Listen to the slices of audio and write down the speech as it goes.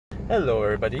Hello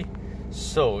everybody.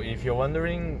 So if you're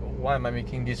wondering why am I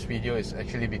making this video, it's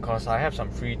actually because I have some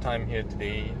free time here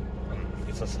today.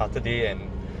 It's a Saturday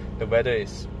and the weather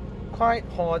is quite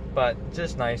hot, but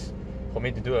just nice for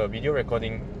me to do a video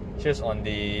recording just on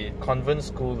the Convent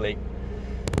school lake,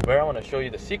 where I want to show you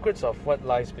the secrets of what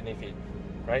lies beneath it,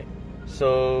 right?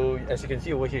 So as you can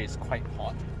see over here, it's quite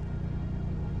hot.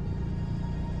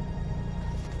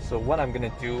 So what I'm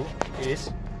gonna do is,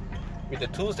 with the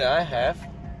tools that I have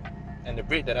and the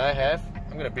braid that I have,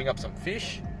 I'm gonna bring up some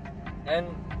fish, and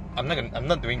I'm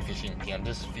not doing fishing. Okay, I'm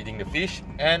just feeding the fish,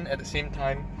 and at the same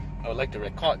time, I would like to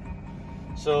record.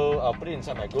 So I'll put it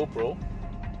inside my GoPro,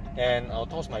 and I'll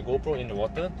toss my GoPro in the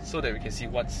water so that we can see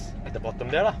what's at the bottom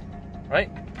there, lah.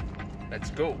 Right? Let's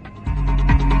go.